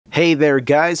Hey there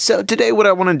guys, so today what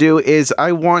I want to do is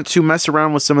I want to mess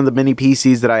around with some of the mini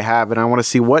PCs that I have and I want to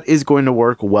see what is going to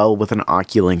work well with an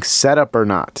OCuLink setup or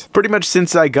not. Pretty much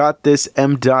since I got this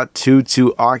M.2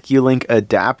 to OCuLink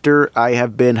adapter, I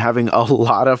have been having a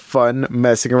lot of fun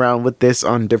messing around with this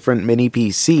on different mini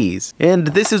PCs. And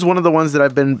this is one of the ones that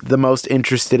I've been the most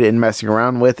interested in messing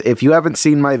around with. If you haven't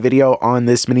seen my video on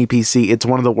this mini PC, it's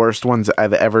one of the worst ones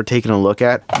I've ever taken a look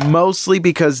at. Mostly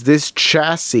because this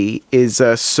chassis is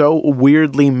so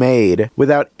weirdly made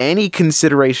without any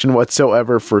consideration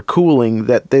whatsoever for cooling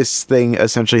that this thing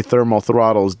essentially thermal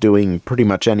throttles doing pretty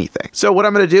much anything. So what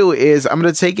I'm going to do is I'm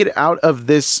going to take it out of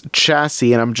this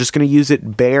chassis and I'm just going to use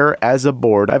it bare as a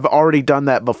board. I've already done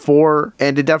that before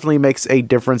and it definitely makes a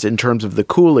difference in terms of the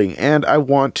cooling, and I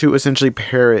want to essentially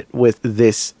pair it with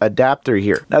this adapter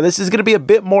here. Now this is going to be a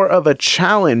bit more of a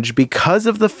challenge because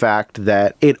of the fact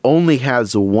that it only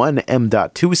has one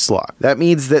M.2 slot. That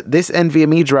means that this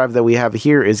NVMe drive that we have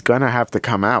here is gonna have to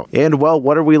come out. And well,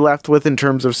 what are we left with in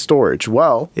terms of storage?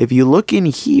 Well, if you look in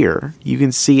here, you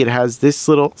can see it has this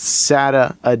little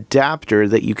SATA adapter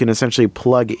that you can essentially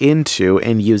plug into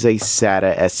and use a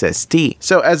SATA SSD.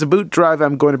 So as a boot drive,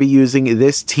 I'm going to be using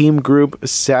this Team Group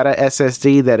SATA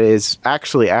SSD that is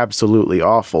actually absolutely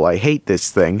awful. I hate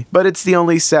this thing, but it's the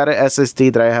only SATA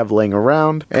SSD that I have laying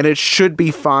around, and it should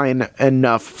be fine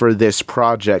enough for this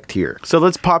project here. So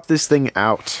let's pop this thing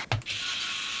out.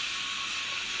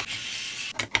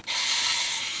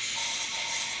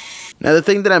 Now the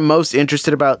thing that I'm most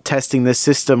interested about testing this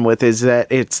system with is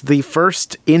that it's the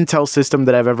first Intel system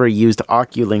that I've ever used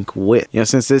OCuLink with. You know,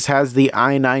 since this has the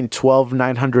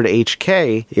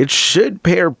i9-12900HK, it should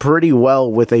pair pretty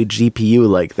well with a GPU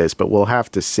like this, but we'll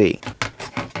have to see.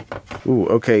 Ooh,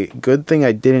 okay, good thing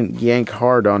I didn't yank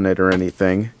hard on it or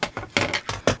anything.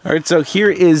 Alright, so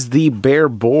here is the bare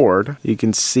board. You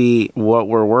can see what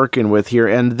we're working with here,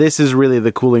 and this is really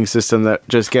the cooling system that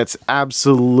just gets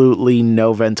absolutely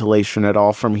no ventilation at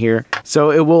all from here.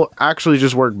 So it will actually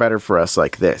just work better for us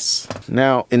like this.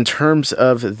 Now, in terms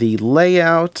of the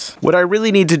layout, what I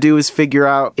really need to do is figure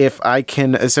out if I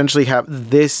can essentially have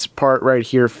this part right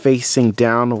here facing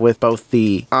down with both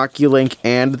the OCuLink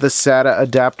and the SATA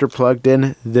adapter plugged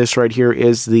in. This right here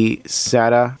is the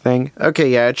SATA thing. Okay,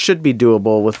 yeah, it should be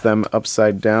doable with them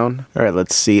upside down. All right,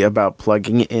 let's see about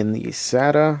plugging in the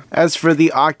SATA. As for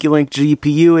the OCuLink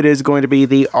GPU, it is going to be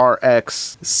the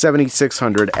RX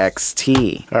 7600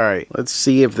 XT. All right, let's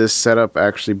see if this setup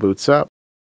actually boots up.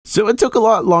 So it took a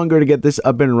lot longer to get this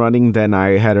up and running than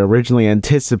I had originally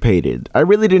anticipated. I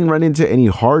really didn't run into any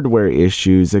hardware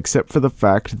issues except for the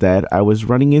fact that I was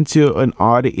running into an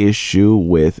odd issue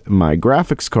with my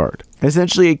graphics card.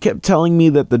 Essentially, it kept telling me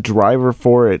that the driver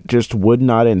for it just would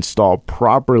not install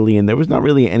properly and there was not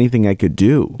really anything I could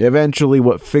do. Eventually,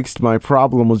 what fixed my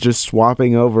problem was just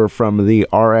swapping over from the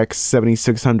RX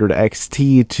 7600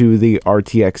 XT to the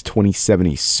RTX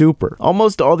 2070 Super.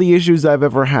 Almost all the issues I've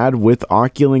ever had with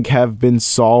OCuLink have been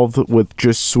solved with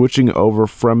just switching over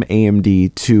from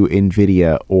AMD to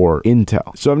NVIDIA or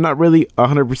Intel. So I'm not really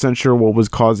 100% sure what was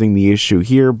causing the issue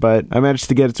here, but I managed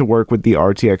to get it to work with the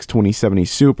RTX 2070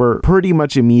 Super pretty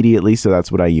much immediately, so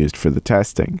that's what I used for the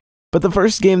testing. But the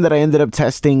first game that I ended up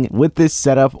testing with this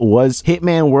setup was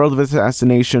Hitman World of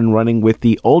Assassination, running with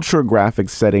the ultra graphics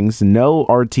settings, no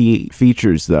RT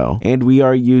features though, and we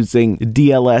are using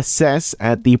DLSS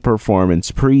at the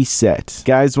performance preset.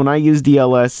 Guys, when I use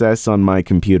DLSS on my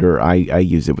computer, I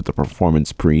use it with the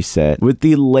performance preset. With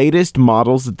the latest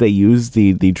models that they use,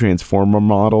 the transformer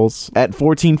models, at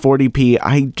 1440p,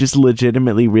 I just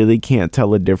legitimately really can't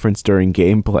tell a difference during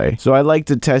gameplay. So I like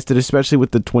to test it, especially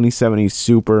with the 2070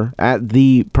 Super, at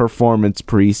the performance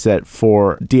preset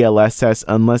for DLSS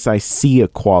unless I see a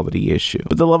quality issue.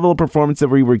 But the level of performance that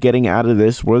we were getting out of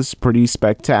this was pretty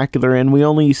spectacular, and we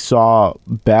only saw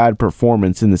bad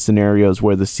performance in the scenarios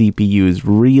where the CPU is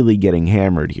really getting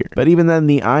hammered here. But even then,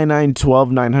 the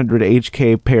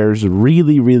i9-12900HK pairs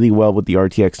really well with the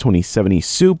RTX 2070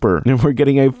 Super, and we're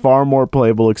getting a far more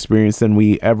playable experience than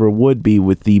we ever would be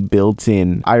with the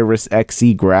built-in Iris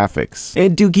Xe graphics.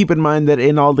 And do keep in mind that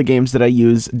in all the games that I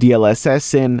use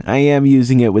DLSS in, I am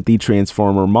using it with the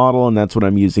transformer model, and that's what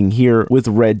I'm using here with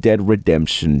Red Dead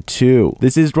Redemption 2.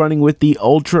 This is running with the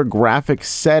ultra graphics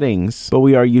settings, but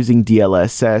we are using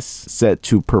DLSS set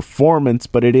to performance,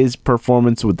 but it is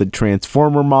performance with the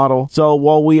transformer model. So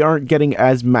while we aren't getting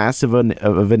as massive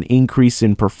of an increase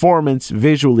in performance,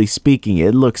 visually speaking,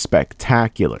 it looks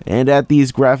spectacular. And at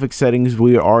these graphics settings,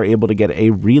 we are able to get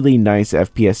a really nice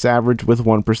FPS average with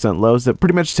 1% lows that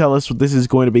pretty much tell us this is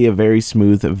going to be a very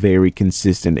smooth very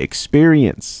consistent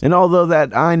experience. And although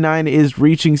that i9 is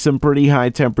reaching some pretty high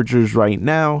temperatures right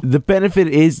now, the benefit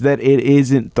is that it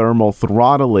isn't thermal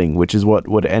throttling, which is what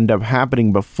would end up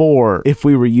happening before if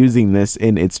we were using this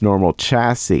in its normal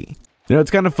chassis. You know,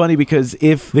 it's kind of funny because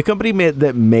if the company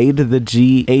that made the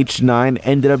GH9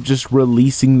 ended up just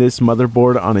releasing this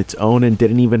motherboard on its own and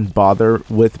didn't even bother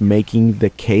with making the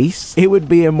case, it would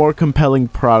be a more compelling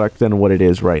product than what it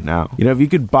is right now. You know, if you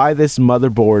could buy this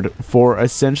motherboard for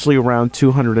essentially around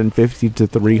 $250 to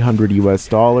 $300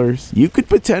 US, you could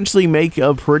potentially make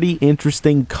a pretty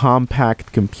interesting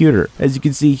compact computer. As you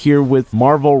can see here with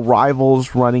Marvel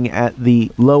Rivals running at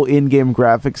the low in-game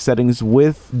graphics settings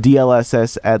with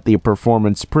DLSS at the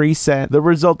performance preset. The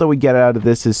result that we get out of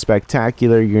this is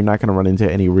spectacular. You're not going to run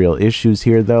into any real issues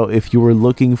here though. If you were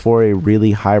looking for a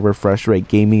really high refresh rate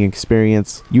gaming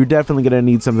experience, you're definitely going to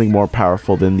need something more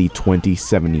powerful than the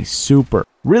 2070 Super.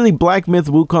 Really, Black Myth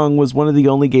Wukong was one of the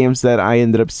only games that I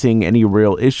ended up seeing any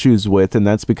real issues with, and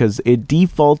that's because it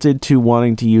defaulted to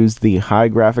wanting to use the high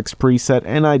graphics preset,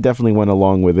 and I definitely went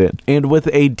along with it. And with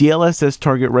a DLSS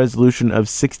target resolution of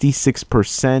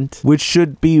 66%, which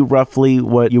should be roughly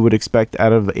what you would expect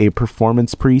out of a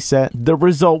performance preset, the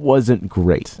result wasn't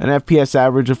great. An FPS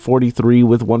average of 43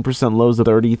 with 1% lows of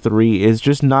 33 is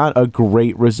just not a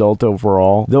great result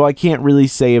overall, though I can't really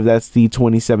say if that's the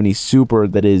 2070 Super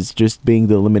that is just being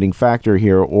the limiting factor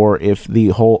here, or if the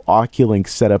whole OCuLink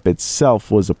setup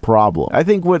itself was a problem. I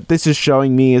think what this is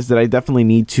showing me is that I definitely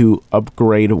need to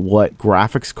upgrade what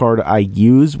graphics card I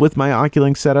use with my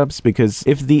OCuLink setups, because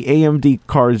if the AMD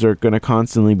cards are going to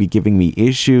constantly be giving me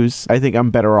issues, I think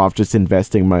I'm better off just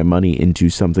investing my money into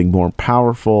something more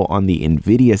powerful on the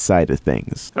NVIDIA side of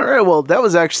things. Alright, well that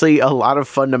was actually a lot of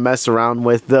fun to mess around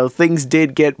with, though things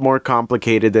did get more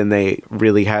complicated than they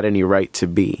really had any right to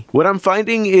be. What I'm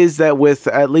finding is that with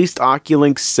at least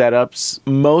OCuLink setups,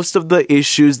 most of the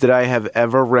issues that I have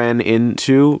ever ran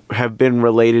into have been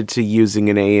related to using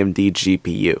an AMD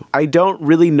GPU. I don't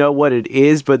really know what it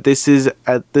is, but this is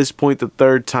at this point the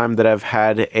third time that I've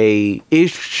had a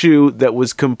issue that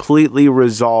was completely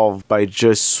resolved by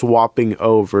just swapping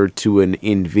over to an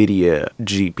NVIDIA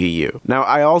GPU. Now,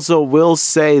 I also will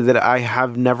say that I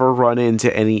have never run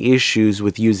into any issues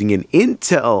with using an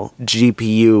Intel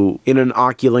GPU in an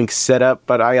OCuLink setup,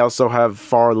 but I also have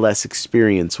far less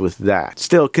experience with that.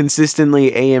 Still,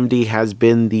 consistently, AMD has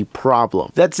been the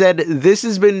problem. That said, this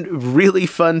has been really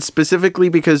fun, specifically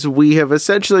because we have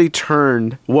essentially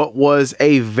turned what was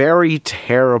a very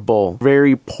terrible,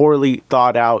 very poorly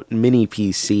thought out mini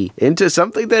PC into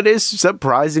something that is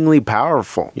surprisingly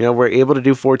powerful. You know, we're able to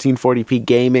do 1440p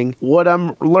gaming. What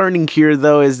I'm learning here,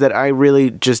 though, is that I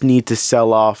really just need to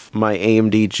sell off my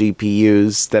AMD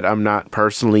GPUs that I'm not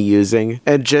personally using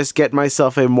and just get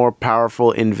myself a more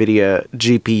powerful NVIDIA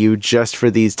GPU just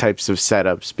for these types of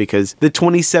setups, because the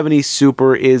 2070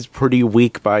 Super is pretty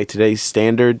weak by today's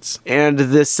standards, and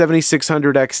the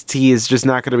 7600 XT is just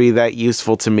not going to be that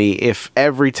useful to me if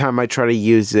every time I try to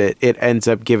use it, it ends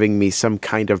up giving me some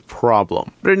kind of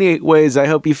problem. But anyways, I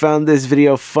hope you found this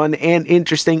video fun and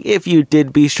interesting. If you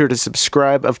did, be sure to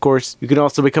subscribe. Of course, you can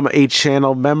also become a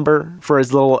channel member for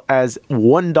as little as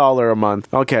 $1 a month.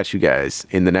 I'll catch you guys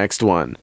in the next one.